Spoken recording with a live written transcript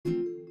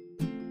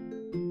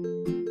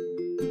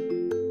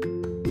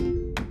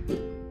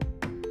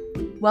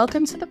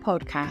Welcome to the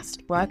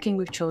podcast, Working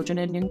with Children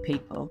and Young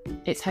People.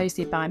 It's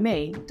hosted by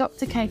me,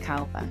 Dr. Kay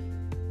Calver.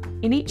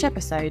 In each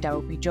episode, I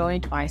will be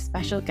joined by a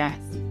special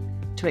guest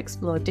to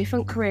explore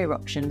different career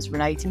options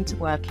relating to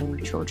working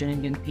with children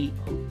and young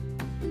people.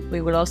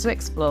 We will also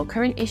explore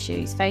current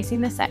issues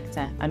facing the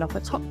sector and offer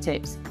top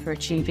tips for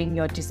achieving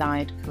your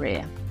desired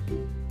career.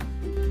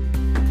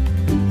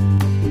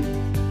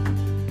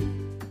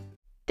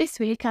 This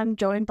week, I'm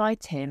joined by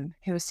Tim,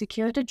 who has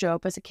secured a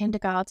job as a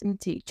kindergarten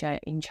teacher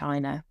in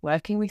China,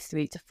 working with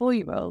 3 to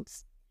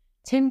 4-year-olds.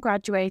 Tim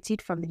graduated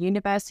from the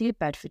University of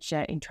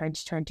Bedfordshire in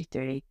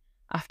 2023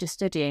 after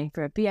studying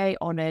for a BA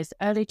Honours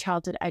Early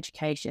Childhood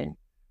Education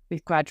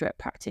with graduate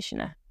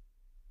practitioner.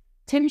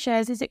 Tim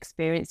shares his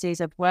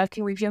experiences of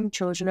working with young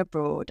children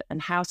abroad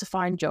and how to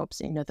find jobs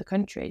in other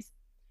countries.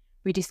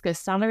 We discuss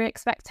salary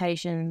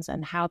expectations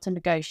and how to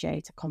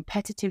negotiate a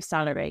competitive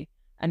salary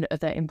and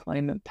other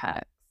employment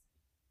perks.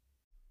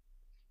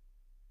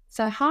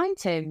 So hi,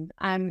 Tim.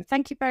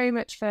 Thank you very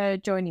much for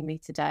joining me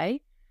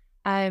today.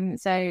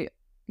 So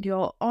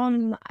you're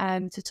on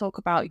to talk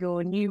about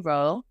your new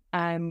role,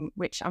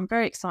 which I'm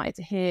very excited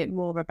to hear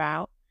more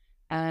about,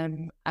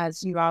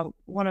 as you are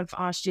one of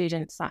our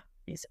students that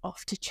is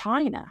off to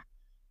China.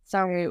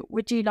 So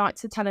would you like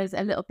to tell us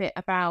a little bit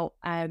about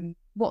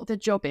what the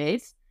job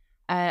is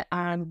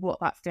and what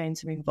that's going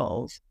to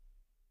involve?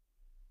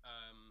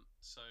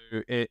 So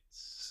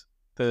it's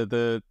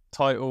the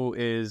title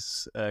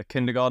is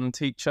kindergarten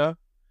teacher.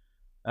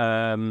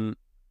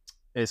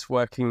 It's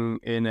working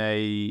in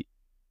a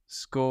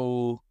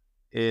school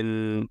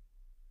in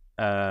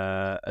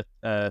a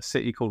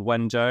city called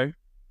Wenzhou,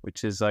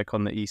 which is like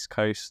on the east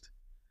coast,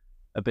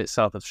 a bit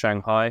south of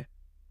Shanghai.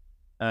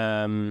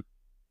 And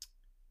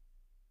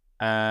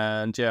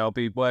yeah, I'll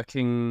be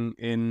working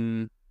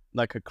in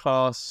like a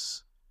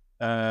class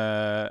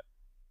where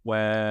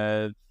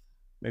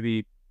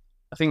maybe,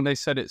 I think they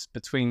said it's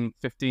between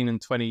 15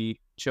 and 20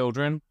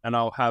 children, and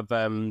I'll have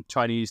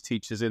Chinese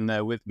teachers in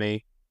there with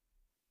me.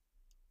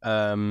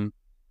 And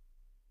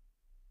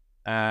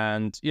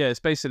yeah, it's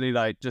basically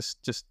like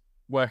just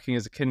working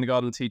as a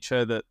kindergarten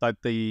teacher. That like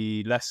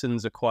the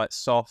lessons are quite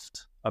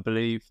soft, I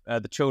believe.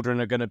 The children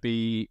are going to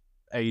be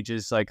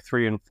ages like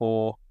 3 and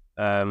 4.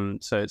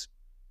 So it's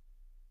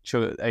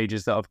age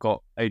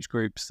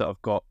groups that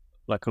I've got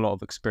like a lot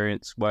of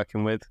experience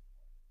working with.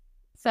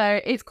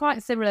 So it's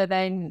quite similar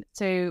then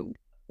to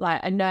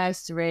like a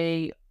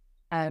nursery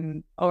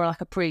or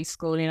like a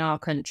preschool in our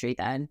country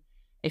then,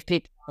 if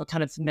people are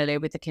kind of familiar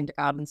with the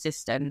kindergarten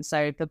system.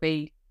 So there'll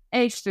be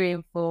age 3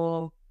 and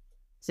 4.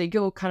 So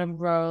your kind of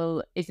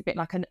role is a bit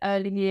like an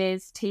early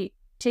years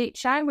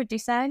teacher, would you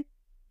say?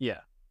 Yeah.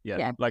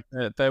 Like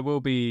there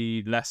will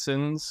be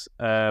lessons,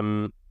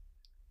 but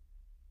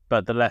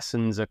the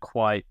lessons are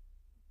quite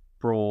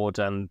broad,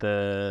 and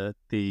the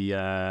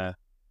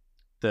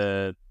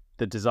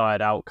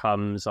desired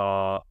outcomes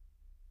are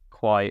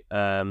quite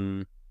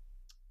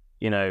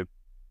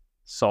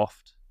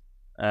soft.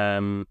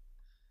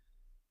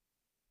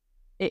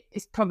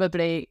 It's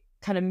probably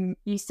kind of,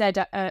 you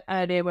said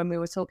earlier when we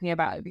were talking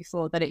about it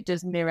before that it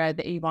does mirror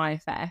the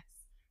EYFS.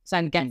 So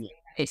I'm guessing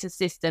it's a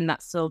system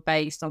that's still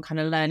based on kind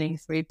of learning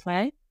through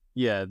play.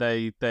 Yeah,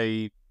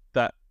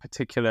 that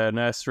particular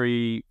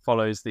nursery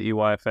follows the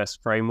EYFS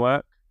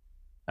framework.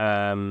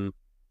 I'm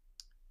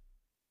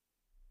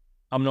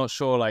not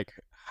sure like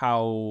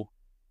how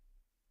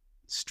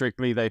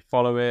strictly they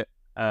follow it.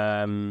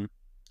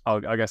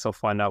 I guess I'll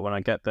find out when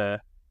I get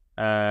there.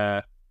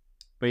 But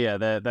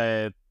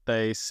yeah,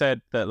 they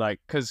said that like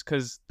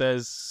because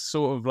there's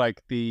sort of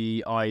like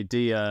the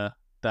idea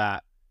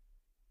that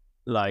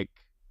like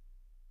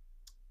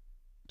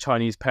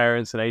Chinese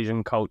parents and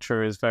Asian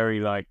culture is very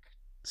like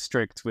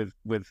strict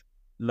with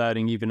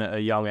learning even at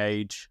a young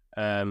age.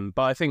 But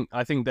I think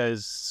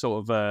there's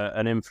sort of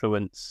an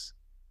influence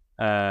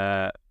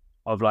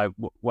of like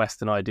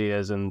Western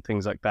ideas and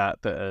things like that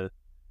are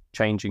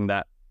changing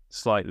that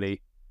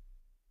slightly.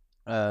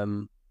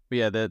 But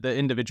yeah, the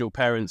individual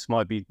parents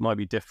might be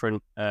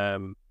different. Yeah,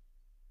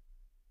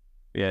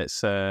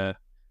 it's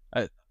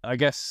I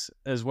guess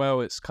as well,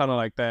 it's kind of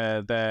like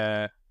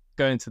they're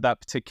going to that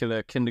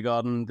particular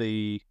kindergarten.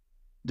 The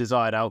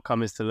desired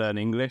outcome is to learn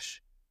English,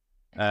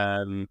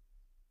 rather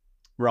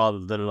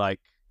than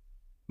like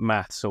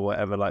maths or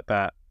whatever like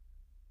that.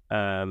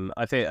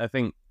 I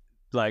think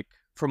like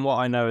from what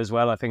I know as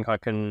well, I think I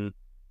can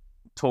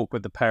talk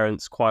with the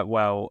parents quite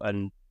well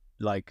and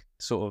like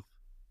sort of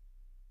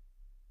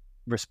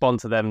respond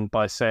to them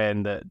by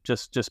saying that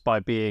just by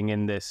being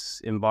in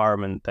this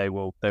environment, they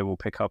will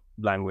pick up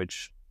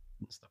language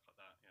and stuff like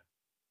that. Yeah.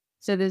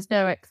 So there's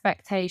no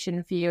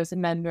expectation for you as a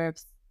member of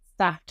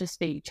staff to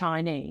speak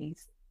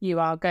Chinese. You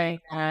are going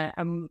there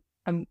and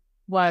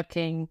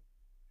working,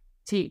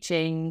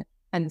 teaching,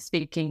 and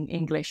speaking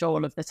English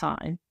all of the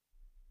time.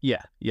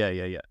 Yeah.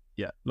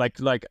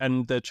 Like,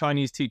 and the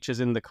Chinese teachers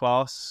in the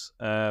class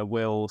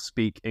will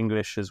speak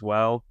English as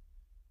well.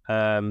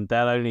 They'll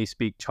only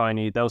speak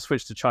Chinese. They'll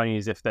switch to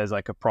Chinese if there's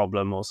like a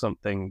problem or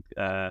something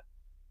that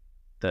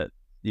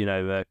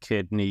a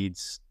kid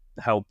needs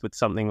help with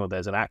something, or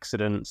there's an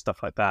accident,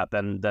 stuff like that,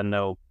 then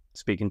they'll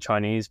speak in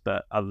Chinese.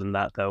 But other than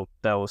that,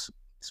 they'll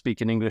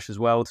speak in English as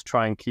well, to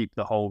try and keep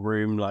the whole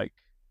room like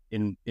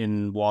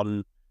in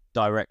one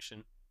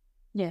direction.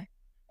 Yeah.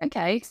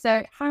 Okay.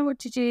 So how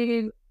did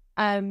you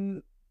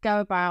go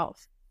about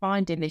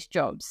finding this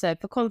job? So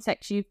for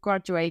context, you've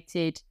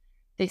graduated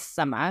this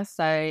summer,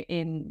 so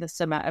in the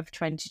summer of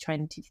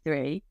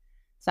 2023.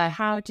 So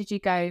how did you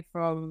go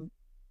from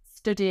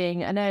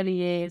studying an early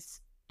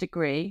years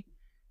degree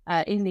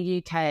in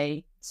the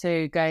UK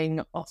to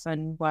going off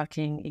and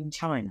working in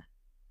China?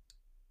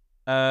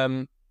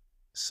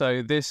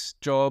 So this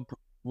job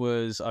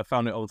I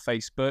found it on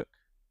Facebook.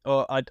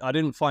 Or I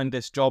didn't find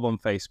this job on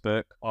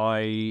Facebook.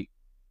 I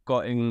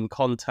got in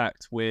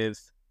contact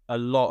with a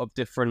lot of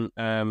different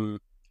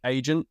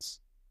agents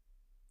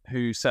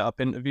who set up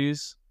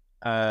interviews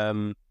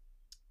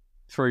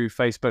through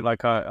Facebook.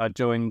 Like I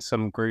joined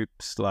some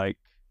groups like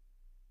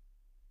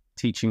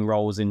teaching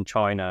roles in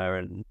China,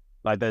 and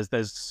like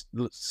there's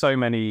so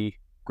many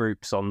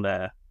groups on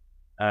there,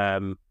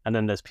 and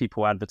then there's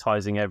people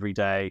advertising every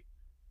day,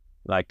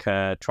 like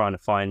trying to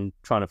find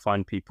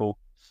people.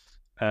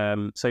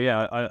 So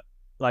yeah,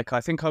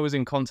 I think I was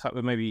in contact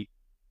with maybe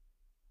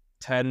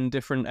 10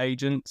 different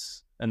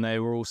agents, and they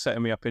were all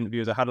setting me up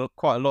interviews. I had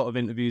quite a lot of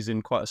interviews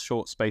in quite a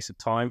short space of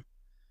time.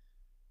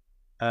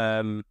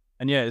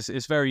 And yeah,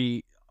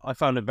 I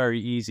found it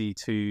very easy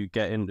to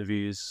get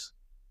interviews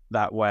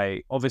that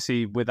way.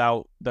 Obviously,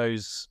 without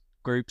those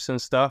groups and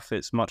stuff,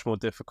 it's much more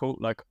difficult.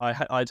 Like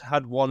I'd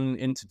had one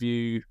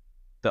interview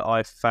that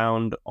I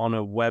found on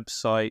a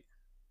website.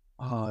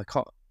 I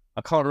can't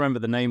remember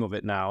the name of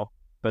it now,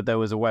 but there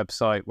was a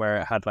website where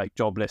it had like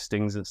job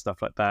listings and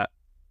stuff like that.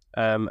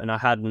 And I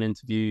had an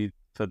interview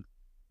for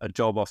a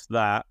job off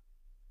that,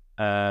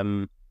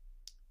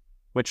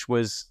 which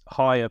was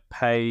higher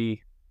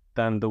pay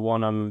than the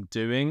one I'm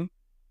doing,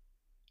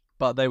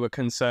 but they were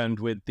concerned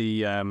with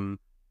the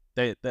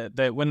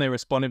they when they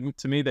responded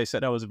to me, they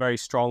said I was a very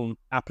strong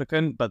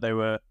applicant, but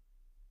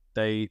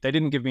they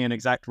didn't give me an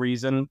exact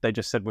reason. They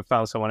just said we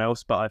found someone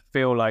else. But I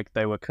feel like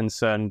they were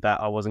concerned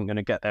that I wasn't going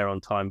to get there on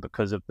time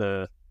because of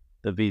the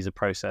visa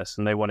process,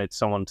 and they wanted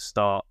someone to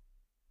start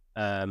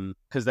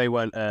because they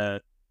weren't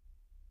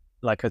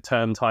like a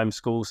term time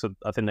school, so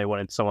I think they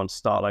wanted someone to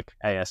start like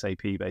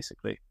ASAP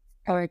basically.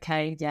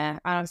 Okay, yeah.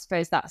 And I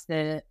suppose that's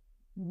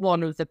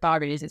one of the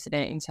barriers, isn't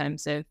it, in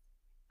terms of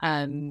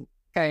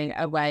going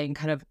away and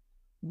kind of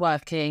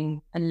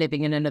working and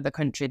living in another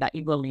country, that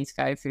you will need to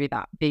go through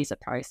that visa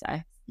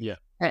process. Yeah.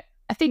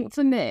 I think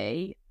for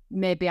me,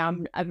 maybe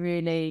I'm a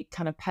really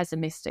kind of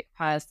pessimistic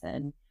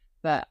person,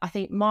 but I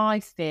think my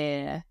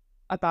fear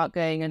about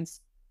going and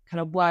kind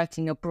of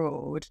working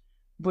abroad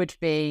would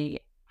be,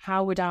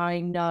 how would I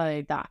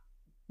know that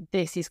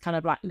this is kind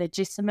of like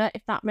legitimate,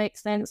 if that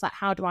makes sense? Like,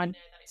 how do I know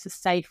that it's a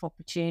safe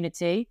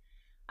opportunity?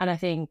 And I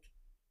think,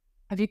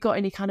 have you got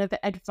any kind of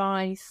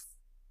advice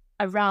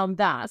around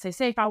that? So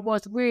say if I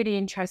was really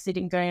interested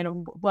in going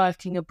and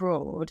working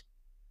abroad,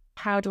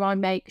 how do I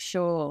make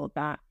sure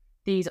that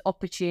these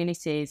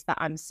opportunities that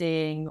I'm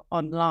seeing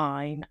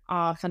online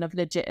are kind of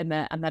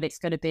legitimate, and that it's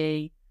going to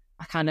be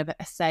a kind of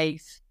a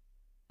safe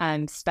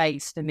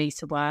space for me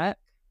to work?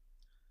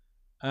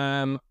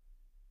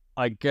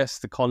 I guess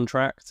the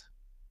contract.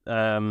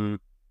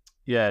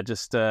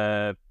 Just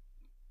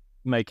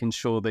making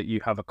sure that you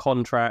have a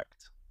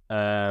contract,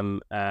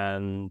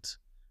 and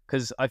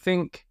because I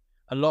think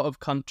a lot of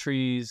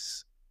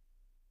countries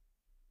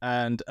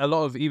and a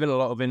lot of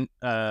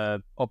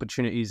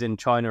opportunities in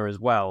China as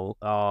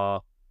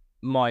well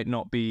might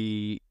not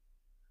be.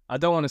 I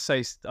don't want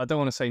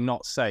to say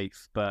not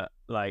safe, but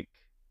like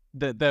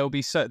there'll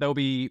be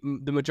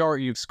the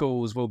majority of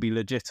schools will be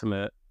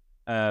legitimate,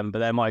 but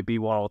there might be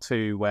one or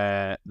two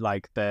where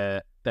like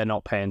they're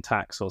not paying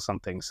tax or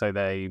something, so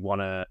they want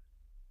to,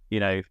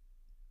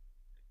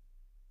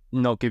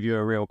 not give you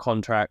a real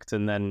contract,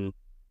 and then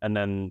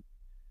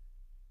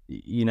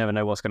you never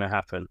know what's going to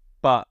happen.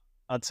 But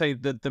I'd say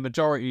that the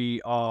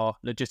majority are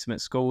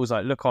legitimate schools.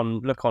 Like look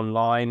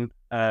online.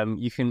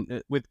 You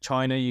can with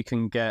China, you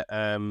can get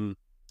an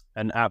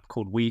app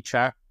called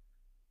WeChat,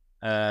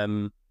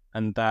 and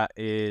that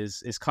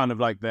is kind of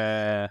like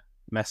their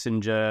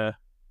messenger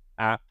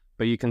app.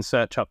 But you can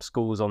search up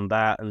schools on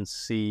that and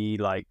see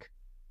like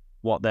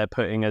what they're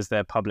putting as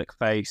their public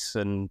face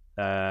and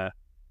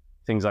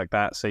things like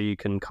that. So you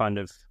can kind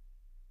of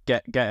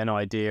get an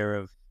idea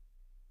of,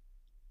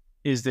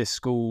 is this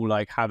school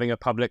like having a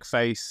public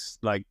face,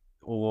 like,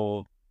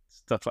 or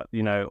stuff like,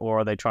 or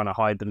are they trying to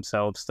hide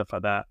themselves, stuff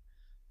like that.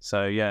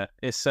 So yeah,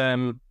 it's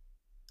like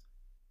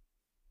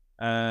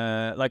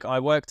I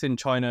worked in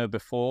China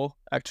before,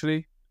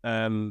 actually,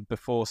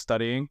 before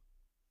studying.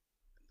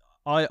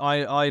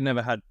 I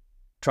never had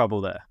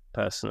trouble there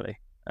personally.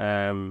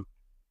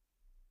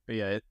 But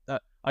yeah,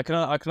 I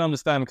can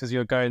understand, because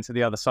you're going to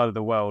the other side of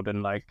the world,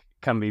 and like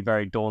can be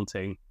very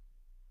daunting.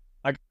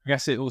 I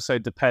guess it also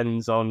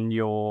depends on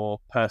your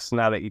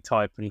personality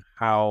type and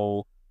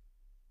how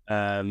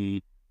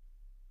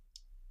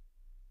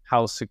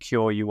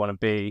secure you want to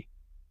be.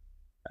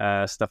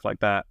 stuff like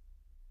that.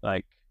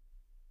 Like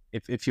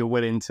if you're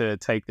willing to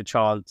take the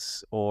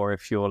chance, or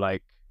if you're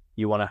like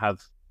you want to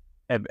have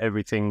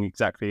everything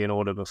exactly in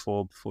order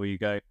before you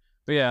go.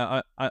 But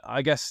yeah,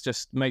 I guess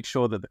just make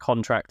sure that the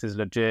contract is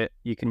legit.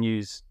 You can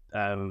use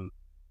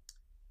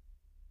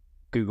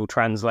Google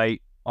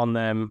Translate on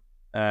them,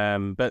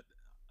 but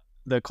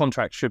the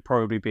contract should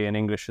probably be in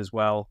English as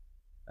well.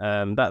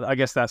 That, I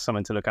guess that's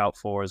something to look out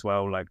for as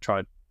well. Like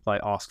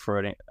ask for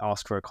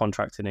a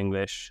contract in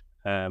English.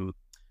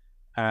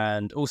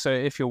 And also,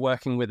 if you're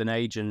working with an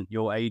agent,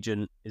 your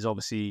agent is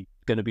obviously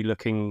going to be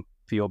looking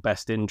for your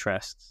best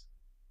interests.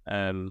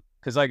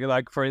 Because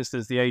like for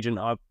instance, the agent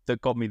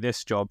that got me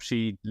this job,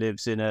 she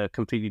lives in a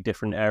completely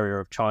different area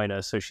of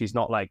China, so she's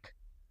not like,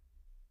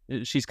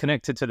 she's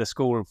connected to the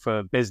school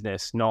for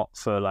business, not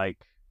for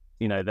like,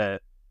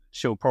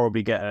 she'll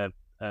probably get a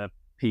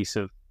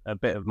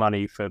bit of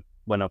money for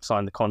when I've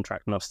signed the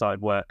contract and I've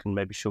started work, and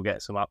maybe she'll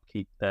get some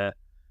upkeep there.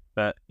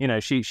 But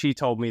she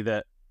told me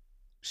that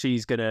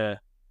she's gonna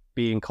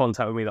be in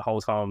contact with me the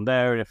whole time I'm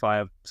there, and if I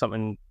have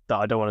something that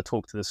I don't want to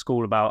talk to the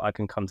school about, I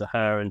can come to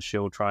her and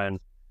she'll try and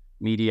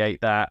mediate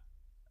that.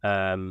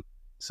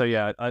 So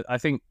yeah, I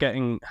think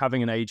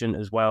having an agent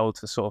as well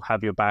to sort of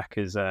have your back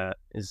is quite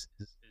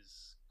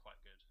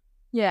good.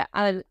 Yeah,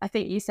 and I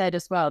think you said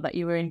as well that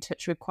you were in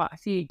touch with quite a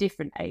few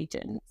different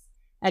agents,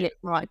 and it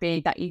might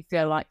be that you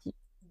feel like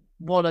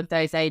one of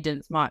those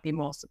agents might be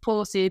more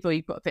supportive, or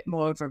you've got a bit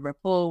more of a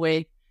rapport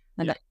with,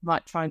 and that you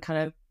might try and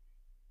kind of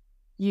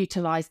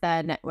utilize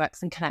their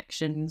networks and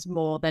connections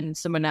more than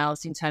someone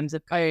else in terms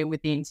of going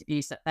with the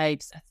interviews that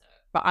they've set up.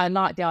 But I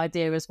like the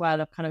idea as well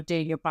of kind of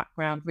doing your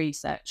background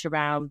research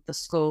around the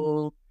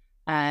school,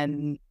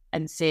 and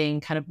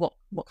seeing kind of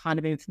what kind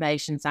of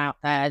information's out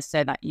there,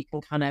 so that you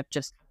can kind of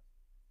just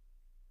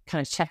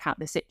kind of check out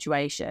the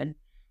situation.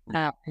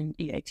 And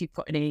if you've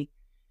got any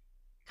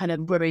kind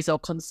of worries or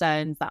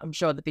concerns, that I'm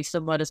sure there'd be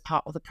someone as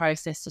part of the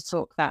process to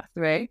talk that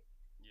through.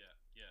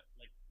 Yeah.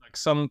 Like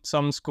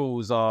some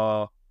schools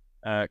are,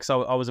 because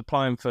I was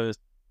applying for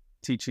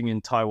teaching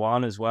in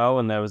Taiwan as well,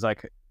 and there was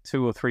like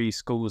 2 or 3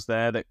 schools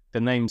there that the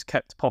names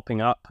kept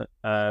popping up,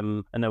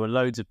 and there were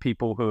loads of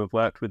people who have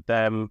worked with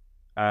them.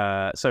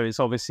 So it's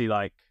obviously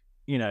like,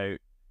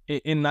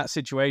 in that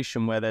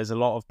situation where there's a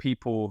lot of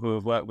people who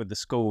have worked with the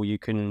school,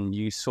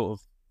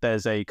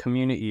 there's a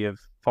community of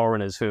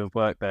foreigners who have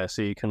worked there,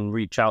 so you can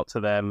reach out to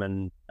them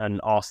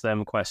and ask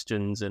them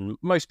questions, and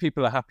most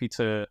people are happy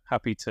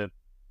to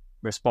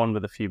respond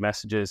with a few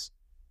messages.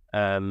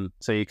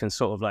 So you can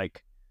sort of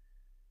like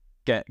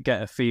get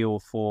a feel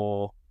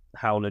for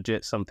how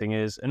legit something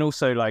is. And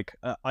also, like,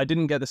 I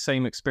didn't get the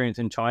same experience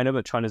in China,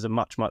 but China's a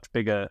much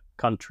bigger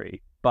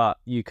country. But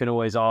you can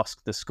always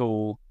ask the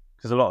school,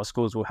 because a lot of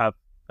schools will have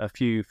a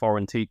few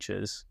foreign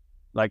teachers.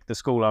 Like the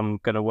school I'm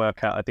going to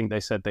work at, I think they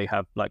said they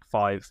have like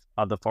 5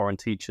 other foreign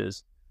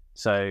teachers.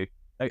 So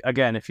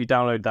again, if you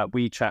download that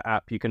WeChat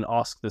app, you can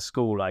ask the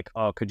school like,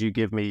 oh, could you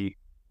give me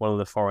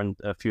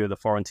a few of the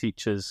foreign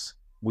teachers'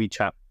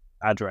 WeChat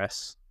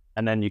address,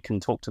 and then you can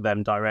talk to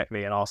them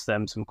directly and ask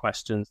them some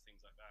questions, things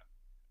like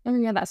that. Oh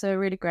yeah, that's a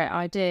really great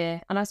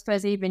idea. And I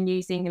suppose even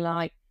using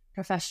like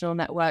professional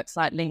networks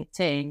like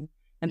LinkedIn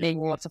and being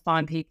able to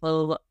find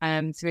people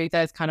through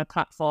those kind of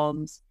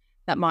platforms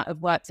that might have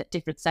worked at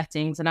different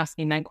settings, and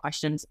asking them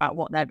questions about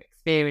what their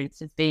experience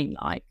has been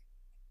like.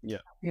 Yeah,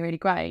 that'd be really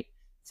great.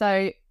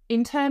 So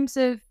in terms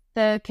of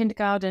the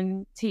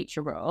kindergarten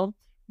teacher role,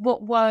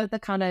 what were the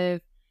kind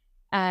of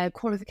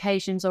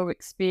qualifications or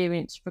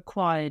experience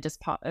required as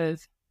part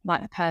of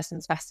like a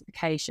person's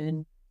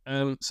specification?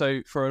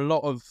 So for a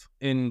lot of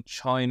in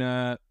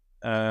China,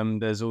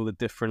 there's all the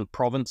different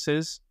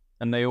provinces,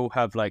 and they all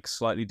have like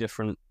slightly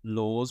different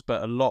laws,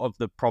 but a lot of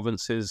the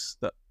provinces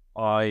that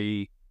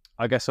I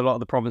guess a lot of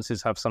the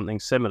provinces have something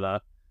similar,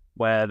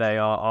 where they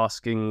are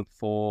asking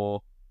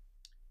for,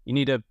 you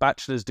need a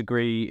bachelor's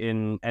degree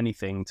in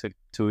anything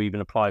to even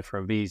apply for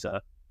a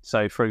visa.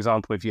 So for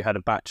example, if you had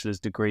a bachelor's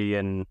degree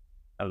in,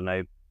 I don't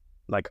know,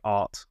 like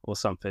art or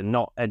something,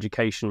 not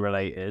education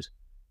related,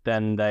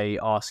 then they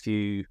ask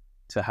you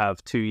to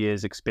have 2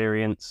 years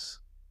experience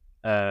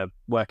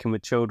working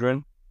with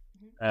children.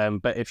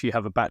 But if you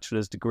have a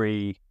bachelor's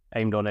degree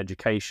aimed on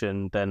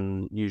education,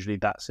 then usually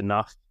that's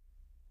enough.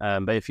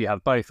 But if you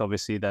have both,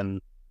 obviously, then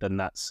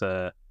that's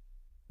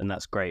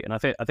great. And I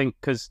think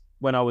because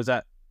when I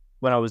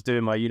was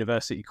doing my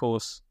university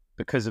course,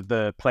 because of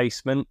the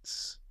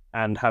placements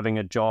and having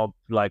a job,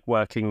 like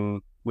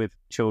working with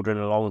children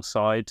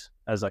alongside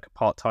as like a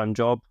part-time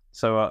job,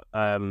 so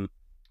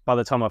by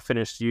the time I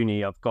finished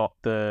uni, I've got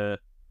the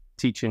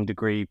teaching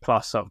degree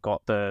plus I've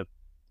got the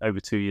over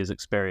 2 years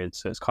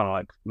experience. So it's kind of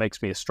like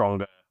makes me a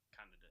stronger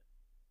candidate.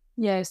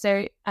 Yeah.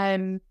 So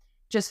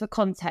just for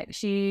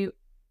context, you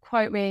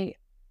quote me,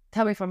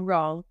 tell me if I'm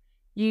wrong,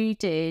 you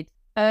did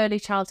early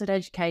childhood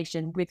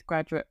education with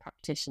graduate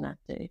practitioner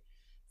too.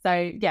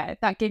 So yeah,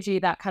 that gives you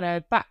that kind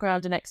of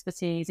background and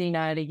expertise in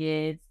early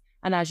years.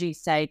 And as you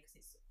say,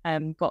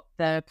 it's got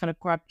the kind of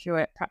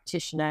graduate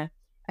practitioner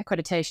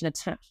accreditation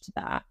attached to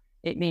that.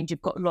 it means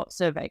you've got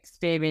lots of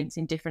experience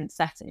in different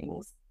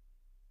settings.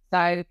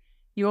 So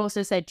you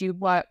also said you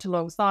worked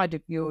alongside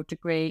of your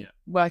degree,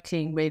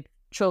 working with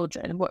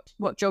children.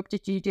 What job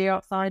did you do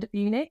outside of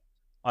uni?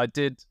 I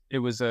did. It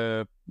was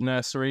a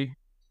nursery,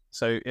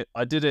 so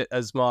I did it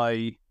as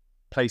my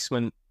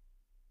placement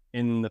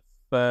in the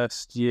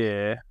first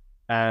year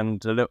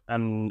and a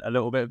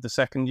little bit of the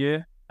second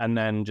year, and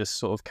then just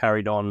sort of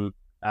carried on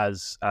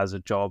as a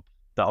job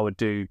that I would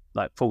do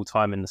like full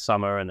time in the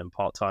summer and then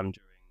part time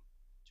during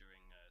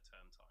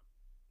term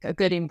time. A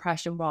good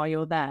impression while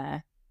you're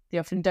there. They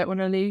often don't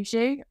want to lose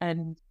you,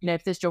 and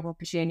if there's job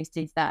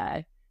opportunities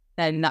there,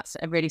 then that's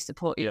a really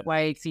supportive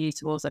way for you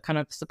to also kind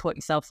of support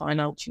yourself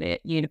financially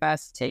at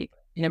university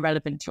in a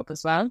relevant job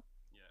as well.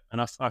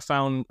 And I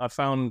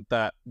found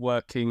that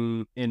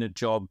working in a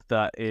job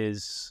that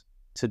is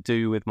to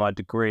do with my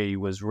degree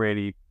was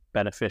really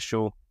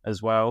beneficial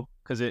as well,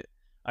 because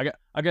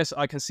I guess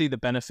I can see the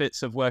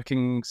benefits of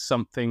working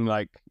something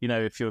like,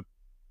 if you're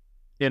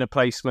in a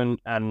placement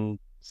and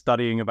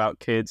studying about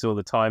kids all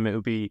the time, it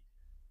would be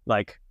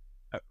like,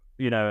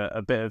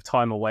 a bit of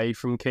time away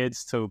from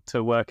kids to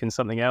work in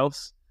something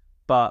else.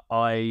 But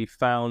I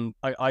found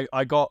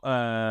I got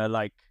I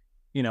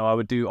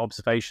would do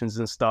observations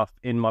and stuff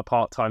in my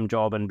part-time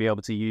job and be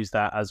able to use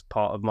that as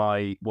part of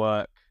my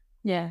work.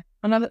 Yeah.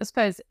 And I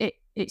suppose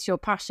it's your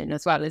passion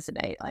as well, isn't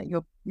it? Like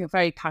you're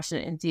very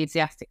passionate and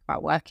enthusiastic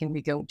about working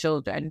with young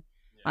children.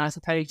 Yeah. And I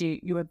suppose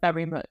you were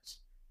very much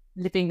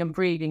living and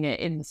breathing it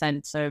in the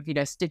sense of,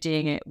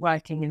 studying it,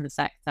 working in the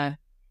sector.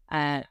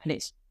 And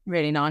it's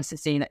really nice to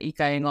see that you're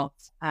going off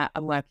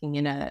and working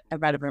in a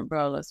relevant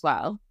role as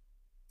well.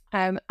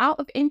 Out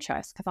of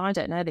interest, because I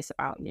don't know this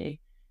about you,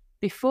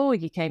 before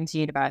you came to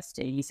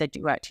university, you said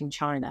you worked in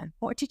China.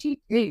 What did you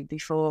do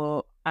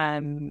before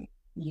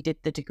you did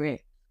the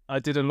degree? I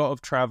did a lot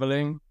of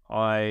traveling.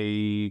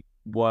 I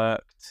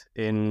worked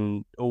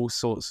in all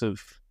sorts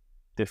of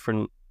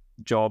different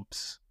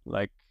jobs,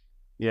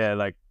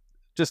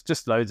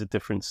 just loads of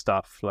different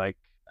stuff.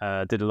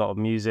 Did a lot of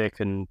music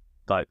and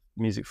like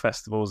music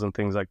festivals and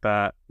things like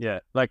that. Yeah,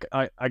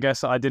 I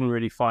guess I didn't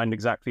really find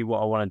exactly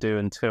what I want to do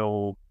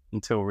until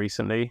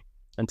recently.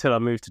 Until I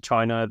moved to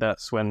China,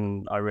 that's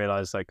when I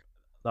realized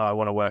I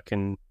want to work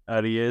in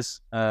early years,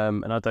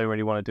 and I don't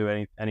really want to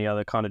do any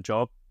other kind of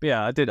job. But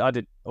yeah, I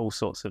did all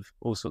sorts of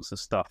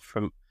stuff.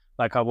 From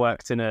I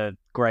worked in a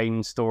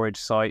grain storage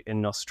site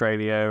in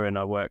Australia, and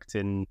I worked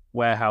in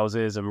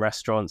warehouses and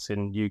restaurants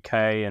in UK,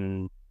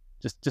 and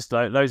just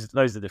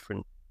loads of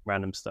different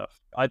random stuff.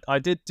 I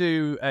did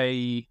do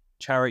a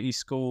charity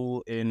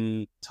school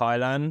in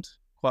Thailand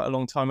quite a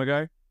long time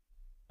ago.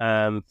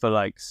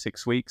 For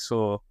 6 weeks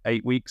or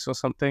 8 weeks or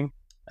something,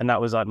 and that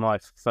was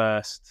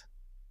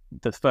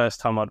the first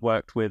time I'd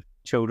worked with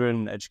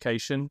children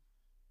education.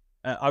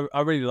 I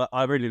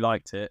really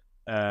liked it,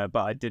 but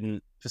I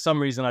didn't, for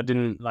some reason I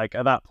didn't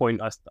at that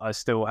point. I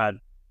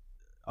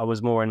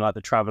was more in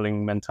the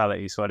traveling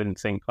mentality, so I didn't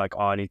think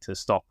I need to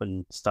stop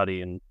and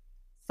study. And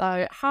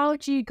so how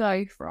do you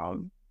go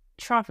from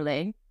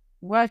traveling,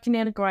 working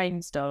in a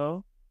grain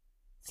store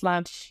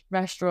 /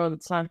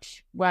 restaurant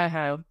 /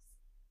 warehouse,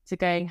 to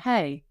going,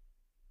 hey,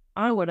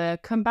 I want to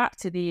come back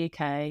to the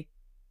UK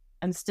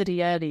and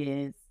study early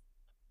years?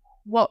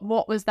 What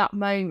was that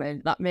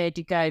moment that made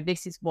you go,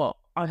 this is what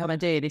I want to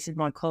do, this is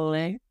my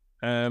calling?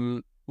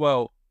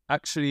 Well,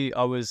 actually,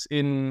 I was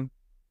in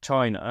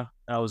China.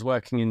 I was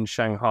working in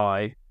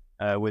Shanghai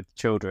with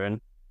children,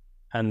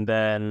 and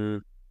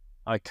then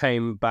I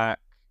came back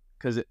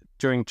because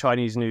during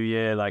Chinese New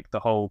Year, the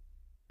whole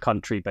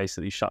country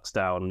basically shuts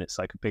down. It's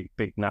a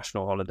big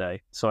national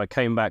holiday. So I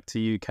came back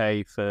to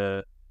UK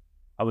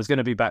I was going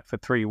to be back for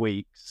 3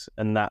 weeks,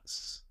 and that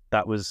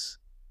was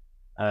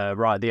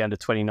right at the end of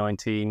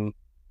 2019,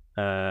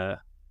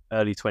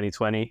 early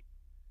 2020,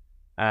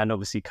 and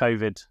obviously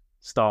COVID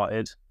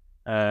started,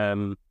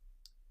 and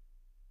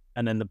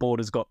then the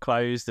borders got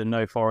closed, and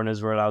no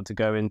foreigners were allowed to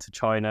go into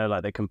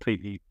China. They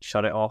completely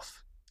shut it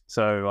off.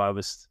 So I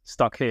was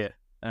stuck here,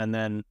 and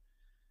then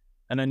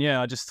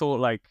yeah, I just thought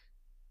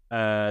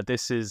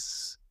this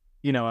is,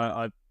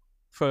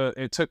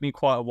 it took me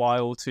quite a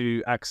while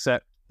to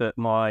accept that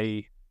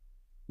my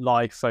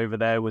life over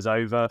there was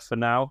over for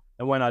now.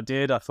 And when I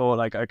did, I thought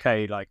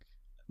okay,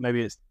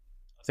 maybe I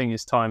think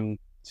it's time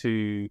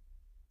to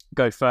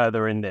go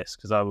further in this,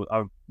 because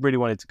I really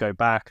wanted to go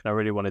back and I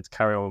really wanted to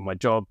carry on with my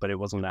job, but it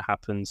wasn't going to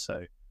happen.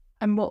 So.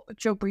 And what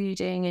job were you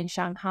doing in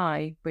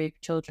Shanghai with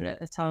children at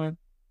the time?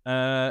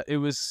 It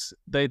was,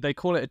 they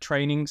call it a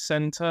training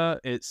center.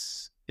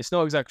 It's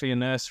not exactly a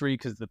nursery,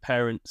 because the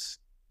parents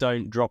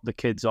don't drop the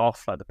kids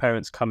off. The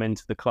parents come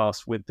into the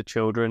class with the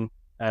children.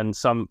 And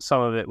some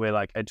of it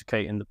we're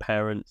educating the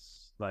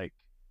parents.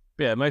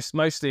 Yeah,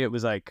 mostly it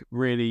was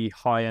really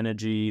high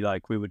energy.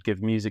 We would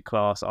give music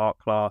class, art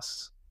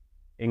class,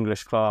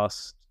 English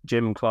class,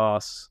 gym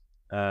class,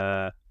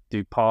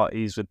 do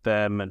parties with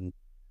them, and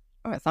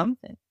it's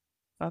something.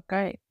 Oh,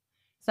 great.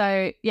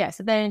 So yeah,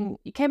 so then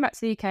you came back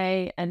to the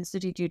UK and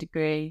studied your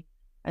degree,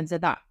 and so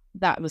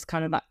that was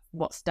kind of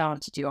what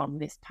started you on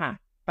this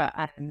path.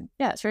 But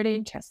yeah, it's really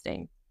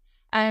interesting.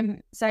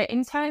 So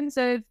in terms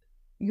of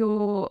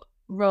your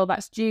role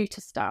that's due to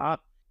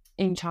start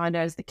in China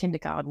as the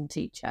kindergarten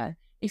teacher,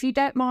 if you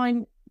don't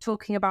mind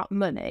talking about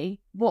money,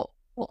 what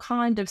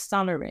kind of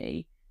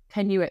salary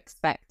can you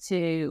expect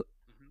to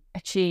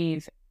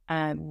achieve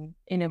in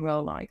a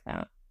role like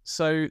that?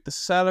 So the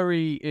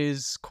salary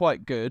is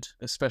quite good,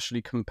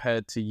 especially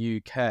compared to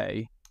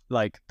UK.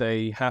 Like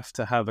they have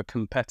to have a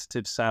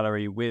competitive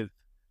salary with,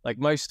 like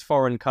most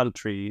foreign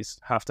countries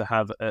have to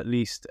have at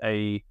least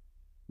a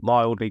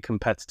mildly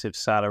competitive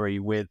salary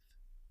with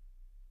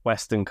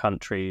Western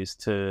countries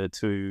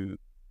to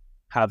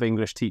have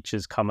English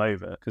teachers come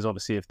over. Because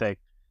obviously if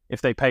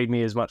they paid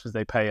me as much as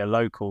they pay a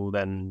local,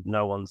 then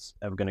no one's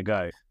ever going to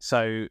go.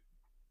 So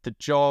the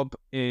job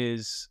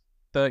is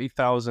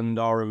 30,000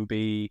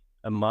 RMB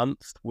a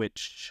month,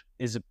 which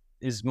is a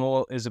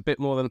bit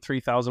more than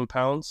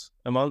 £3,000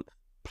 a month.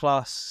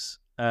 Plus,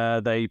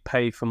 they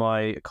pay for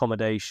my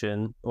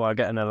accommodation, or I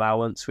get an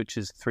allowance, which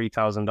is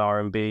 3,000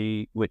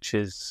 RMB, which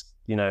is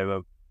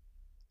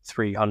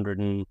 300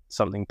 and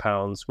something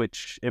pounds,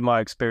 which in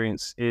my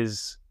experience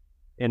is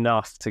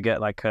enough to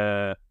get like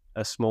a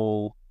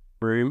small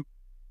room,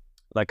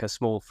 like a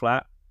small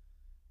flat.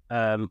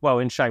 Well,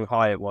 in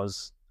Shanghai it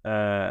was,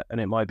 and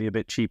it might be a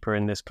bit cheaper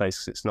in this place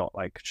because it's not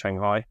like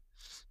Shanghai.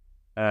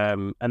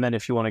 And then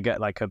if you want to get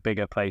like a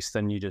bigger place,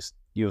 then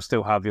you'll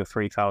still have your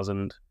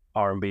 3,000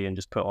 RMB and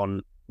just put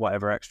on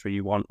whatever extra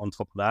you want on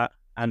top of that.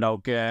 And I'll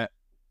get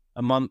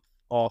a month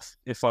off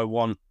if I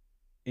want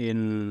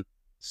in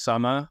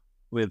summer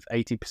with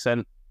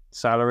 80%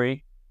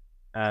 salary,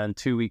 and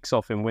 2 weeks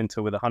off in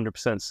winter with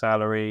 100%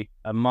 salary,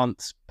 a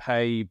month's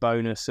pay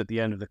bonus at the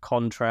end of the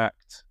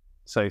contract.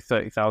 So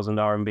 30,000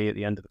 RMB at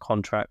the end of the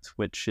contract,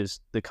 which is,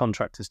 the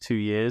contract is 2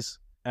 years.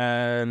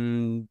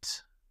 And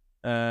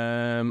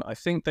I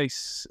think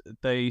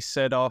they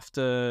said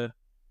after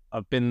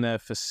I've been there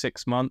for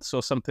 6 months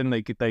or something,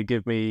 they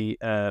give me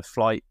a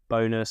flight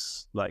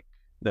bonus, like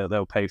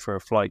they'll pay for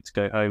a flight to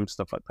go home,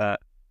 stuff like that.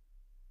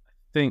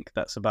 I think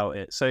that's about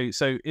it. So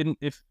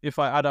if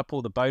I add up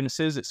all the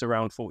bonuses, it's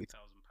around £40,000 a year.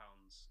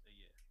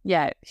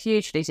 Yeah,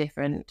 hugely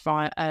different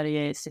via early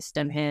years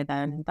system here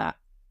than that.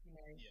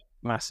 Yeah,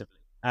 massively.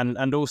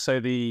 And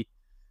also the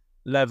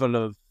level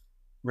of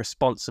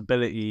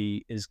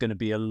responsibility is going to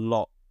be a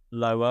lot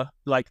lower,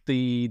 like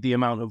the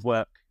amount of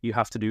work you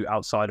have to do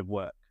outside of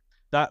work.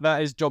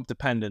 That is job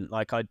dependent.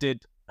 Like I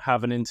did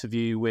have an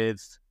interview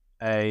with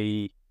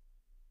a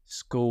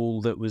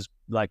school that was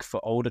like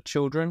for older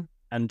children,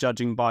 and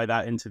judging by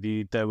that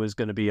interview, there was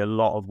going to be a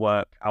lot of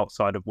work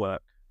outside of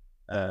work.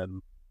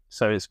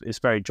 So it's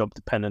very job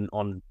dependent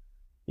on,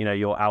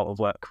 your out of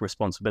work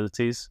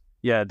responsibilities.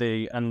 Yeah,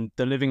 the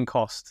living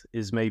cost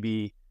is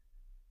maybe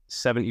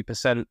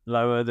 70%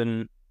 lower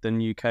than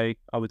UK,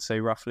 I would say,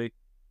 roughly.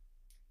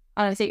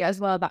 And I think as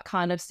well, that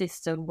kind of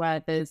system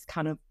where there's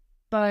kind of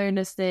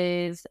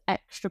bonuses,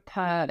 extra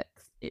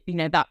perks,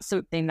 that's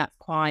something that's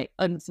quite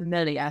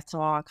unfamiliar to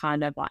our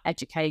kind of like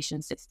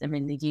education system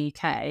in the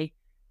UK.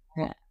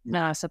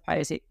 Now, I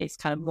suppose it's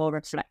kind of more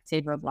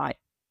reflective of like,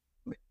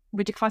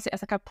 would you class it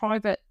as like a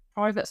private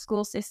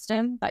school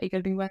system that you're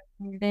going to be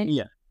working within?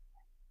 Yeah,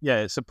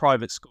 it's a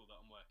private school that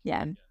I'm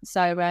working with.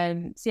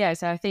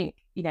 So I think,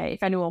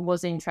 if anyone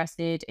was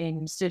interested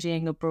in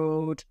studying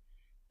abroad,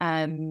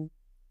 then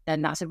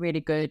that's a really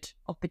good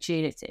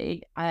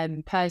opportunity.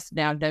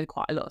 Personally, I know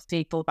quite a lot of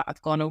people that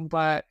have gone and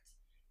worked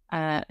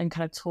and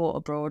kind of taught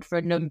abroad for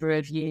a number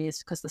of years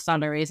because the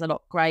salary is a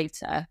lot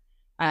greater,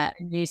 and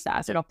use that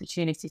as an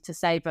opportunity to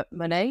save up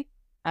money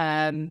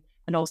and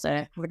also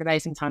have an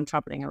amazing time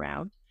travelling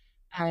around.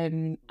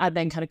 And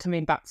then kind of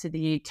coming back to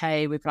the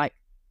UK with like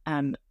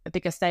a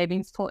bigger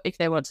savings pot if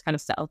they want to kind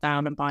of settle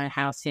down and buy a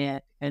house here,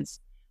 because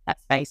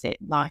let's face it,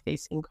 life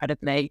is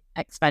incredibly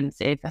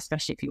expensive,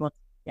 especially if you want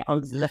to get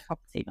on the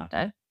property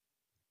ladder.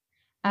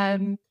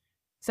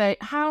 So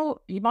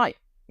how you might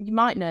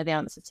know the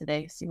answer to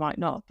this, you might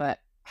not, but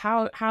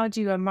how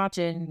do you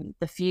imagine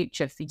the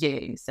future for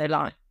you? So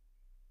like,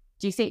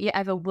 do you think you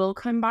ever will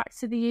come back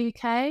to the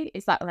UK?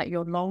 Is that like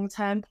your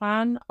long-term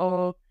plan,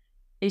 or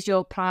is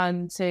your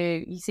plan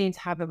you seem to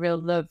have a real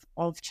love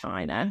of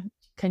China?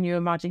 Can you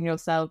imagine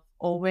yourself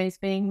always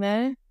being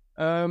there?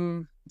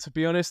 To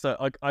be honest,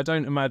 I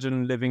don't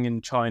imagine living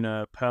in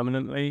China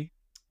permanently.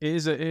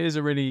 It's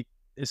a really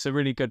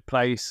good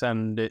place,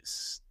 and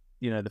it's,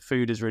 the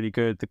food is really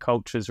good, the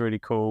culture is really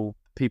cool,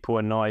 people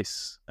are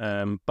nice.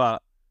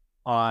 But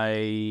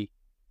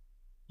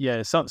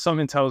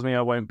something tells me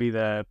I won't be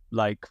there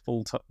like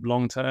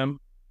long term.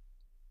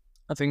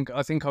 I think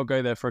I'll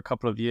go there for a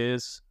couple of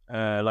years,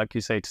 like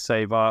you say, to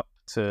save up,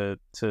 to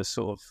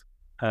sort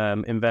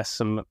of invest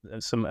some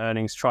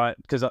earnings. Try,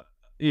 because I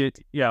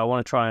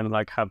want to try and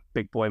like have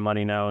big boy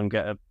money now and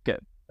get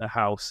a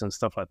house and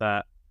stuff like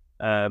that.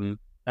 And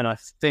I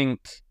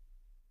think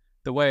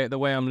the way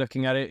I'm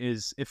looking at it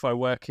is, if I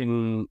work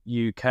in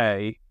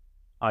UK,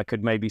 I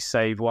could maybe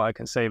save what I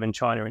can save in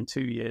China in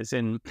 2 years,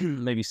 in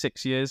maybe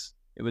 6 years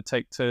it would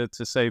take to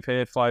save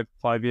here, five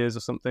years or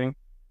something.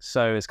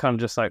 So it's kind of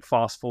just like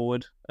fast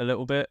forward a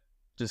little bit,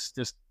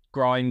 just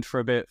grind for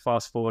a bit,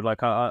 fast forward.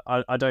 Like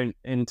I don't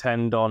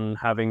intend on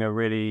having a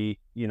really,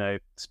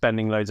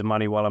 spending loads of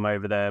money while I'm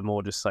over there,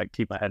 more just like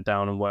keep my head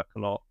down and work a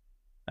lot.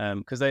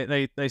 Because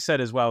they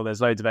said as well,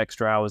 there's loads of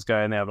extra hours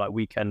going. They have like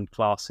weekend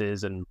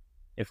classes, and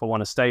if I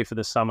want to stay for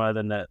the summer,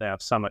 then they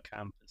have summer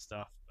camp and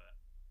stuff.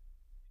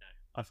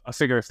 But I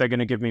figure if they're going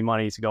to give me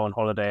money to go on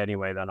holiday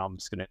anyway, then I'm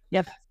just going to.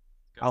 Yep.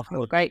 Oh,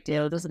 a great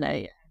deal, doesn't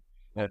it?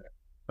 Yeah.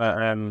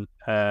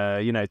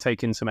 But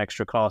taking some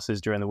extra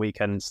classes during the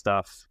weekend and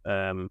stuff.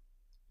 But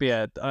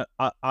yeah,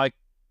 I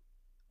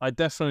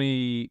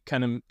definitely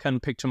can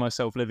picture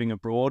myself living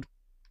abroad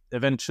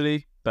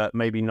eventually, but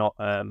maybe not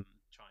China.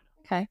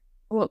 Okay.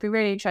 Well, it'd be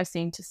really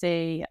interesting to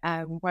see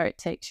where it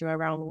takes you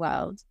around the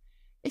world.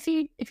 If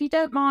you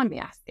don't mind me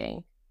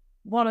asking,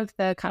 one of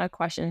the kind of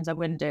questions I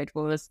wondered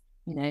was,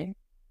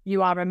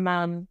 you are a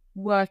man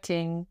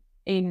working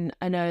in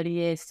an early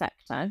years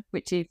sector,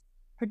 which is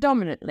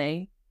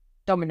predominantly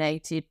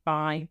dominated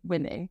by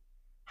women.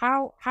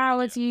 How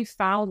have you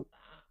found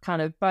that,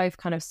 kind of both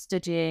kind of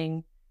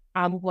studying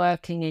and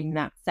working in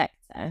that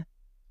sector?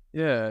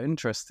 Yeah,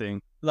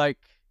 interesting. Like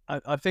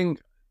I think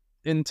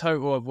in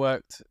total I've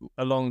worked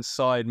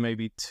alongside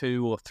maybe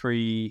 2 or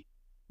 3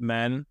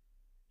 men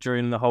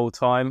during the whole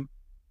time,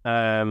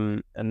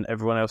 and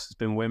everyone else has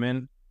been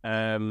women.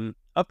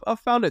 I've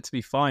found it to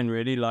be fine,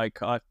 really.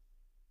 Like I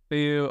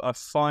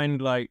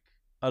find like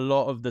a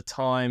lot of the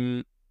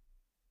time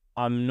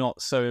I'm not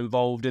so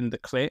involved in the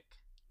clique,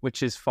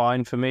 which is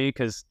fine for me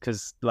because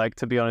like,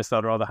 to be honest,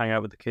 I'd rather hang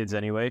out with the kids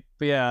anyway.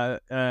 But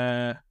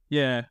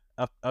yeah,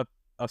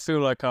 I feel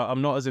like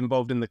I'm not as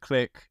involved in the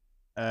clique,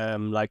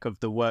 like of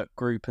the work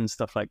group and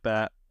stuff like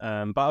that.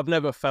 But I've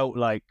never felt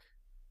like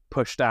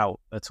pushed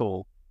out at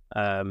all.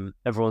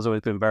 Everyone's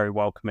always been very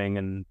welcoming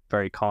and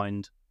very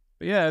kind.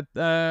 But yeah,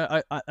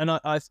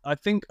 I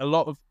think a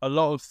lot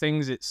of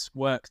things, it's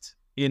worked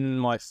in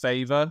my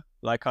favor.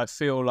 Like I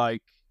feel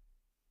like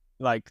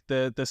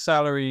the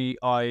salary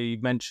I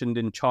mentioned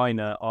in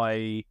China,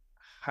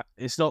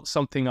 it's not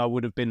something I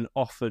would have been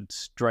offered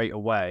straight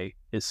away.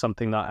 It's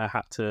something that I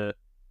had to.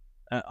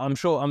 I'm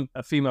sure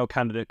a female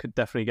candidate could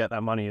definitely get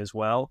that money as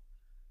well,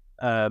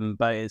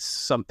 but it's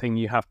something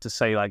you have to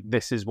say, like,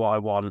 this is what I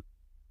want.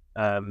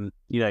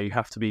 You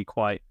have to be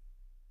quite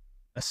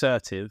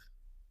assertive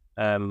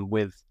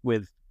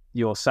with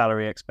your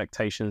salary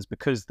expectations,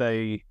 because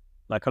they,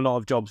 like, a lot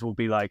of jobs will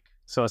be like,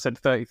 so I said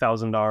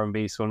 30,000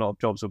 RMB, so a lot of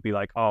jobs will be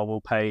like, oh, we'll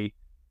pay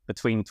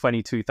between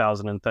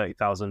 22,000 and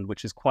 30,000,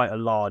 which is quite a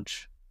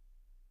large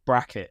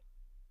bracket.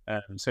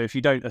 So if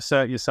you don't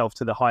assert yourself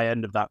to the high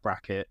end of that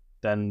bracket,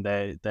 then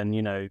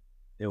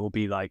it will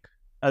be like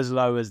as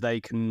low as they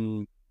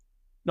can,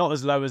 not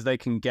as low as they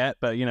can get,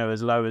 but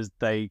as low as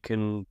they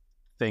can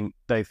think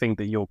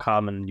that you'll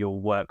come and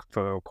you'll work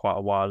for quite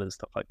a while and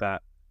stuff like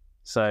that.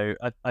 So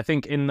I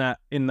think in that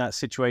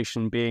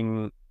situation,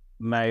 being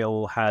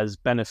male has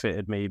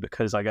benefited me,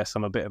 because I guess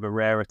I'm a bit of a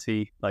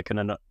rarity, like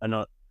an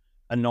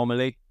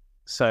anomaly.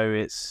 So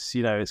it's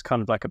it's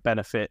kind of like a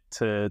benefit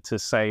to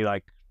say,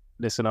 like,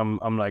 listen,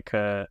 I'm like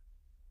a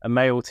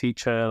male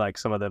teacher, like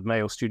some of the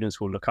male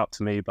students will look up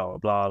to me, blah blah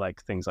blah,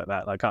 like things like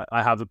that. Like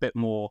I have a bit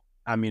more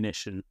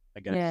ammunition, I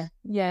guess.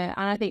 Yeah,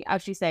 and I think,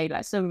 as you say,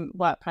 like some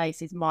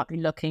workplaces might be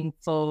looking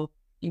for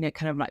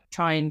kind of like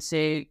trying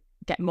to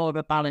get more of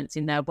a balance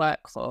in their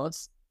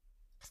workforce.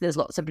 So there's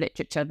lots of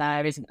literature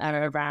there, isn't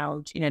there,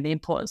 around the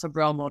importance of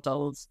role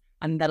models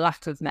and the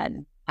lack of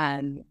men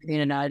in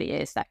an early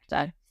years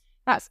sector.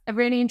 That's a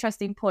really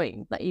interesting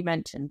point that you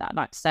mentioned that I'd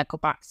like to circle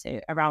back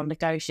to around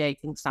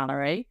negotiating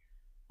salary.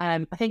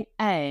 I think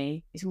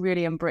A, it's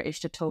really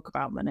un-British to talk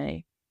about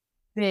money.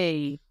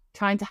 B,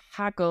 trying to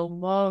haggle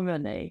more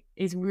money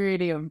is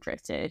really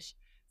un-British.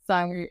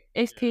 So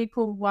if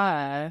people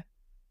were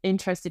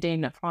interested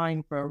in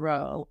applying for a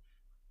role,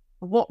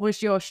 what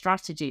was your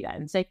strategy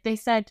then? So if they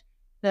said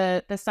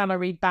the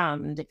salary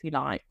band, if you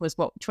like, was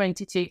what,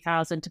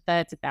 22,000 to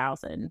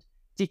 30,000,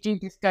 did you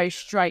just go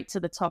straight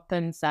to the top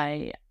and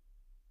say,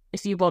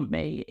 if you want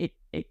me,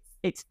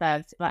 it's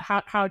 30? Like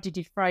how did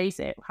you phrase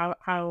it?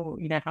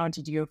 How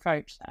did you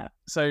approach that?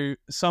 So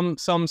some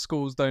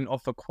schools don't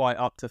offer quite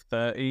up to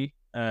 30,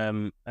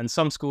 and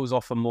some schools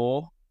offer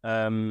more.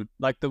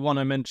 Like the one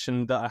I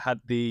mentioned that I had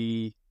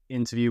the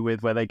interview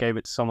with, where they gave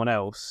it to someone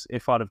else.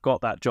 If I'd have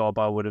got that job,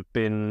 I would have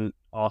been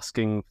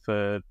asking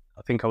for,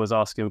 I think I was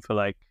asking for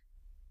like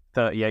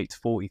 38 to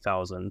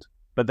 40,000,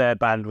 but their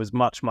band was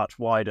much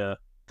wider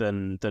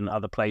than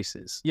other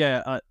places.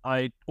 Yeah,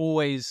 I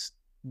always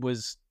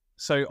was.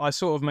 So I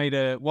sort of made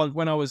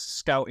when I was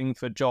scouting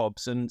for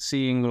jobs and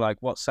seeing like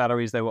what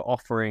salaries they were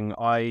offering,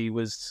 I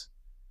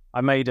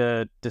made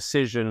a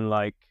decision,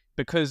 like,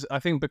 because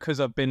I've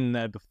been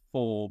there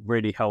before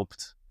really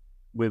helped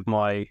with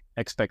my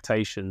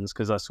expectations,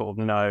 because I sort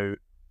of know,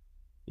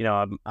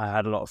 I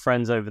had a lot of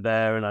friends over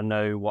there, and I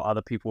know what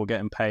other people were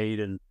getting paid,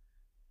 and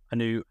I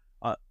knew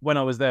when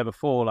I was there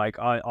before, like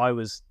I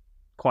was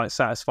quite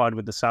satisfied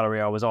with the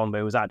salary I was on, but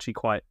it was actually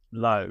quite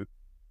low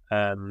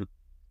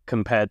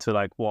compared to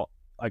like what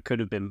I could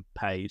have been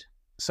paid.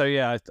 So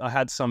yeah, I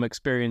had some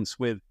experience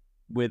with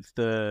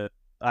the.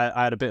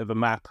 I had a bit of a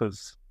map of,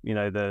 you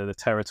know, the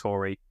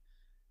territory.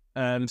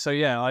 So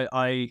yeah,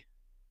 I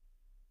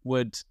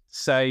would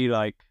say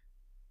like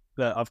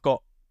that I've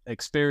got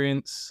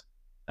experience,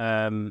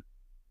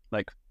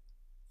 like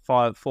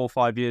 4 or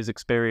 5 years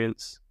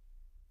experience.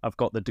 I've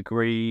got the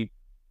degree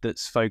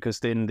that's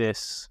focused in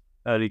this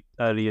early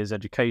years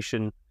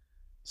education.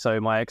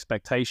 So my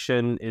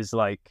expectation is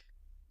like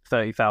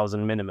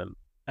 30,000 minimum.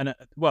 And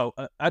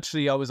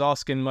actually, I was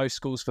asking most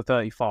schools for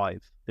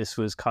 35. This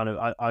was kind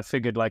of, I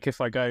figured like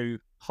if I go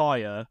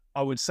higher,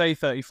 I would say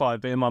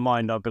 35, but in my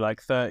mind, I'd be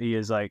like 30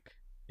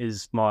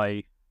 is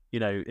my, you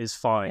know, is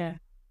fine. Yeah.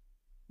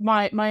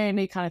 My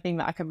only kind of thing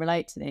that I can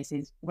relate to this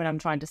is when I'm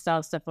trying to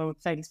sell stuff on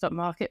Facebook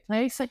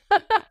Marketplace.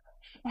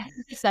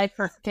 So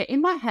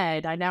in my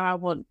head, I know I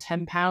want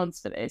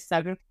 £10 for this, so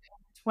I'm going to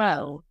pay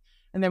 12.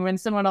 And then when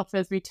someone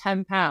offers me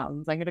 £10,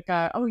 I'm going to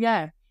go, oh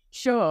yeah,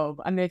 sure.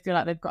 And they feel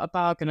like they've got a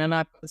bargain, and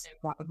I've got the same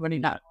amount of money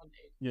that I wanted.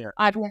 Yeah.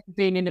 I've never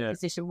been in a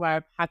position where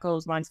I've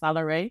haggled my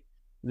salary.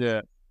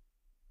 Yeah.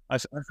 I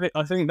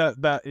think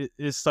that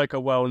is like a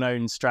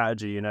well-known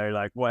strategy, you know,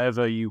 like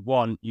whatever you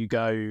want, you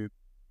go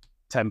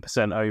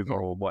 10% over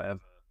or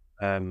whatever.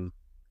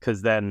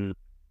 Because then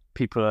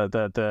people are,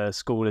 the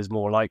school is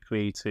more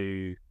likely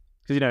to,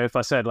 because, you know, if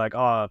I said like,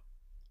 I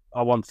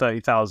want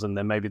 30,000,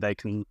 then maybe they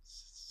can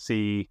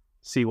see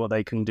what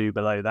they can do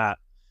below that.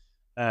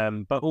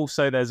 But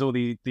also there's all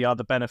the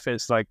other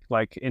benefits,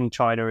 like in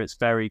China, it's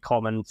very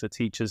common for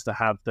teachers to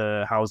have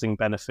the housing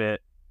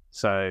benefit.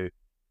 So,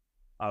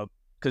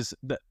 because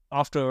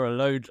after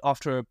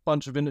a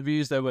bunch of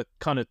interviews, there were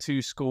kind of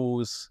 2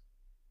 schools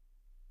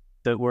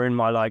that were in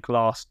my like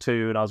last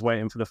 2, and I was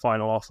waiting for the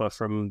final offer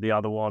from the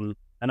other one.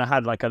 And I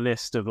had like a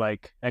list of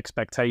like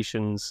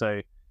expectations.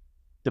 So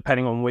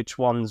depending on which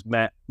ones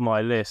met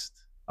my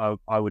list,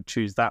 I would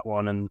choose that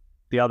one. And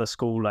the other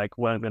school like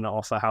weren't going to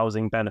offer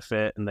housing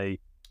benefit, and they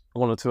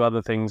 1 or 2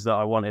 other things that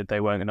I wanted, they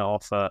weren't going to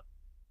offer.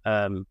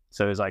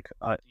 So it was like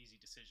easy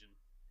decision.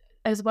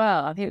 As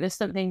well, I think there's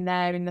something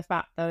there in the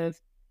fact of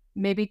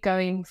maybe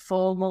going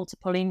for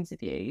multiple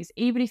interviews,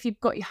 even if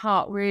you've got your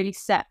heart really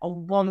set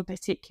on one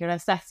particular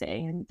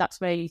setting and that's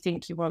where you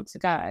think you want to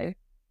go.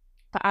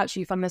 But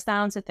actually, from the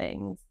sounds of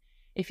things,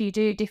 if you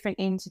do different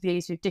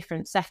interviews with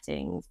different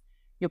settings,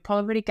 you'll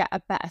probably get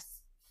a better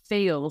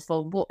feel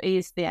for what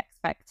is the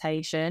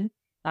expectation,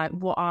 like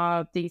what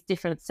are these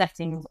different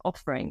settings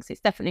offerings.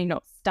 It's definitely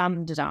not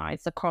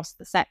standardized across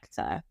the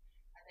sector.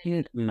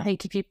 I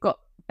think if you've got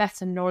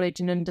better knowledge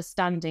and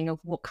understanding of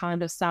what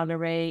kind of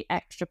salary,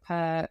 extra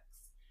perks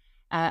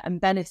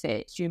and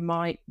benefits you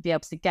might be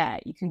able to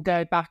get, you can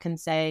go back and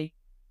say,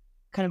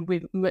 kind of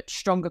with much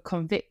stronger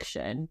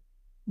conviction,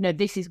 no,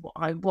 this is what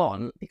I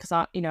want, because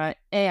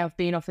I've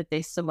been offered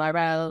this somewhere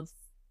else,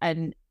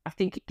 and I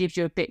think it gives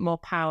you a bit more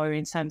power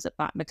in terms of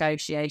that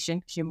negotiation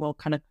because you're more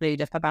kind of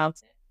clued up about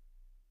it.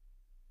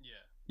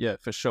 Yeah,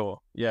 for sure.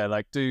 Yeah,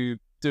 like do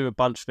a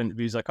bunch of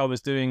interviews. Like I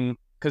was doing,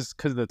 because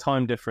of the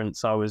time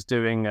difference, I was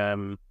doing,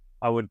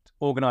 I would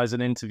organize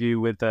an interview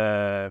with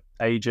an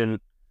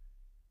agent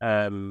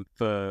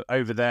for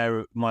over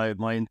there.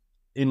 My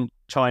in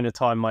China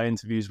time, my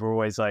interviews were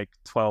always like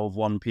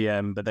 1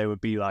 p.m, but they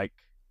would be like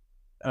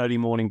early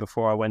morning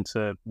before I went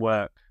to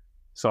work.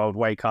 So I would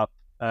wake up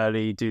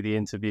early, do the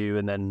interview,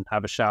 and then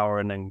have a shower,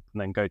 and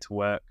then go to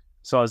work.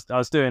 So I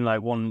was doing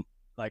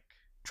like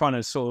trying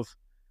to sort of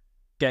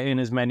get in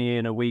as many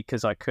in a week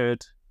as I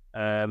could.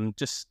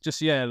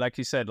 Just yeah, like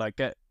you said, like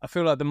I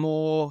feel like the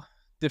more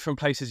different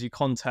places you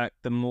contact,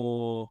 the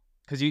more,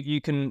 because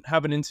you can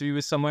have an interview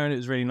with somewhere and it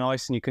was really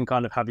nice and you can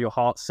kind of have your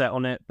heart set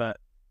on it, but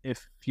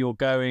if you're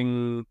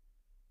going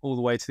all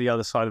the way to the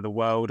other side of the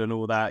world and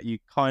all that, you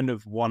kind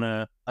of want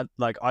to,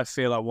 like, I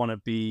feel I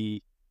want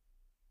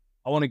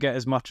to get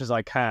as much as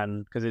I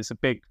can, because it's a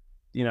big,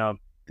 you know,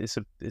 it's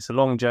a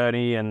long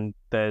journey, and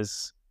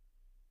there's,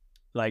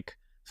 like,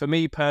 for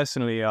me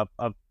personally, I've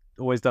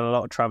always done a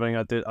lot of traveling.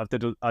 I did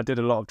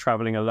a lot of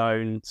traveling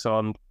alone, so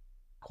I'm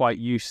quite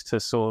used to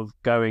sort of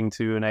going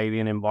to an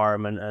alien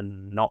environment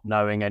and not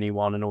knowing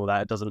anyone and all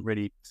that. It doesn't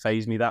really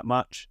faze me that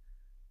much.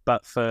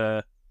 But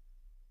for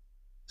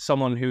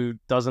someone who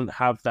doesn't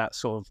have that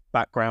sort of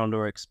background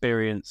or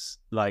experience,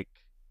 like,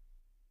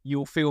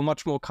 you'll feel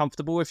much more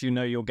comfortable if you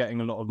know you're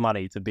getting a lot of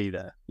money to be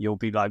there. You'll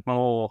be like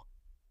more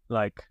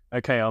like,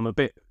 okay, I'm a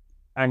bit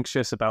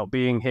anxious about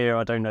being here.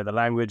 I don't know the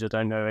language. I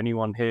don't know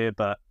anyone here,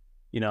 but,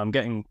 you know, I'm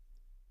getting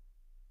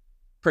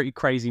pretty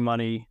crazy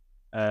money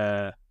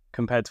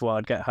compared to what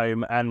I'd get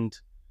home, and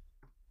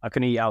I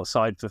can eat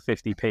outside for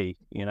 50p,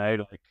 you know,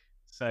 like,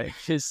 so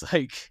it's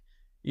like,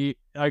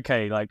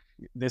 okay, like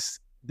this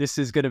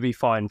is going to be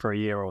fine for a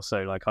year or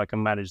so. Like, I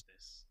can manage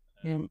this.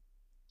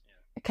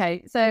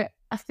 Okay, so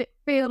I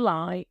feel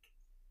like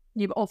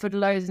you've offered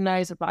loads and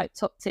loads of like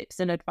top tips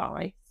and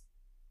advice,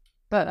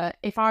 but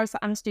if I was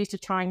to ask you to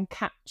try and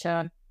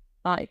capture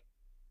like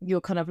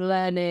your kind of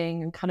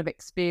learning and kind of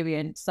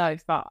experience so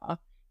far,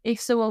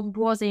 if someone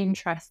was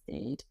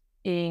interested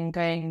in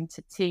going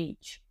to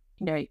teach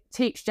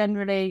teach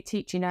generally,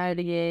 teaching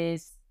early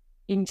years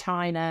in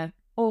China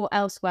or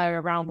elsewhere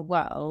around the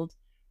world,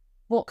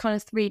 what kind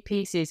of 3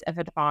 pieces of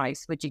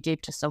advice would you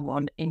give to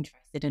someone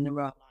interested in a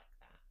role like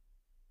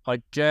that?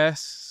 I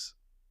guess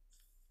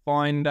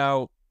find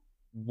out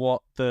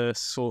what the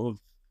sort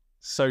of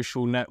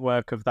social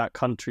network of that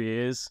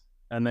country is,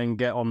 and then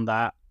get on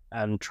that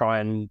and try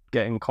and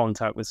get in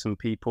contact with some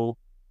people.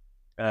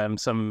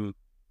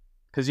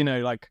 Because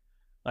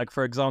like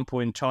for example,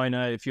 in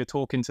China, if you're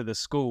talking to the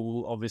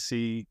school,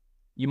 obviously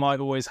you might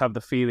always have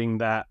the feeling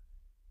that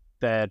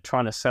they're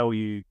trying to sell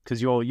you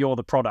because you're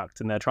the product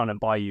and they're trying to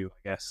buy you,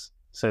 I guess.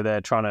 So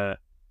they're trying to,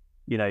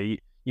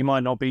 you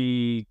might not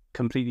be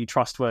completely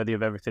trustworthy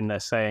of everything they're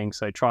saying.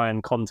 So try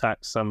and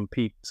contact some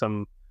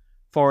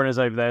foreigners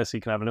over there so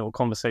you can have a little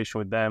conversation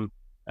with them.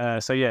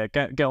 So yeah,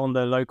 get on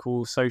the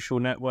local social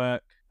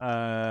network.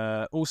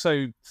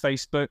 Also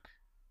Facebook,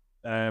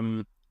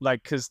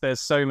 because there's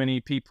so many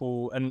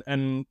people,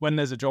 and when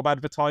there's a job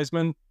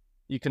advertisement,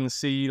 you can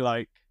see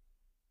like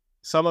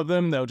some of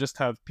them, they'll just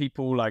have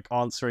people like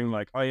answering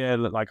like, oh yeah,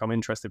 look, like I'm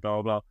interested,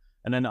 blah, blah, blah.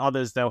 And then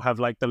others, they'll have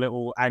like the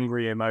little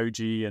angry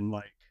emoji and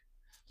like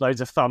loads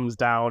of thumbs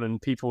down,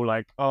 and people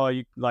like, oh,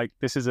 you like,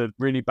 this is a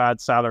really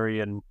bad salary,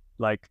 and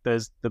like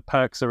the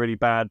perks are really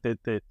bad.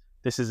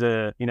 This is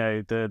the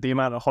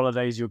amount of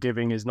holidays you're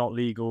giving is not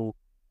legal.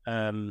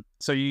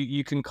 So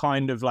you can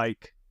kind of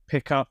like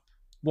pick up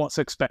what's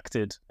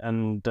expected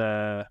and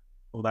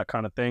all that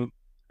kind of thing.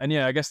 And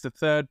yeah, I guess the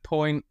third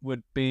point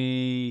would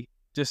be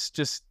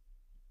just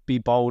be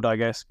bold, I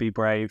guess, be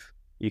brave.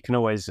 You can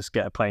always just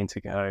get a plane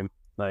ticket home,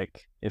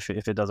 like if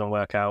it doesn't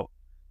work out.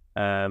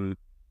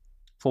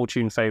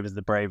 Fortune favors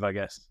the brave, I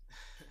guess.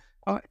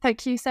 All right,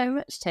 thank you so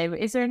much, Tim.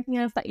 Is there anything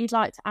else that you'd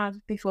like to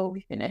add before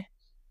we finish?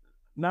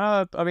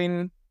 No, I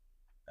mean,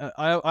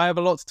 I have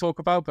a lot to talk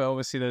about, but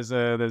obviously there's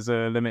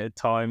a limited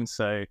time,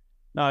 so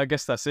no, I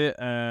guess that's it.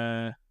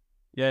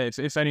 Yeah,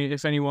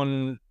 if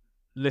anyone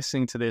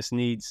listening to this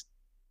needs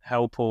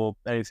help or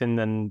anything,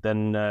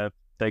 then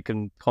they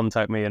can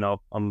contact me, and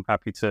I'm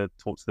happy to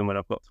talk to them when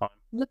I've got time.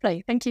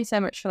 Lovely. Thank you so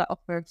much for that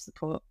offer of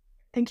support.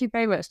 Thank you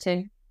very much,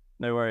 Tim.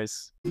 No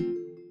worries.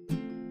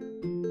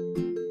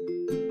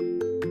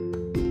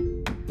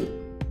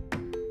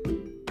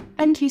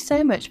 Thank you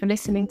so much for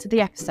listening to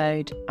the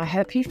episode. I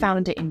hope you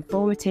found it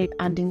informative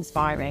and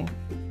inspiring.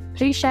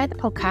 Please share the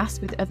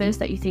podcast with others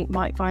that you think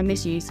might find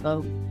this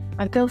useful,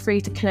 and feel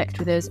free to connect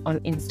with us on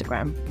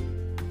Instagram.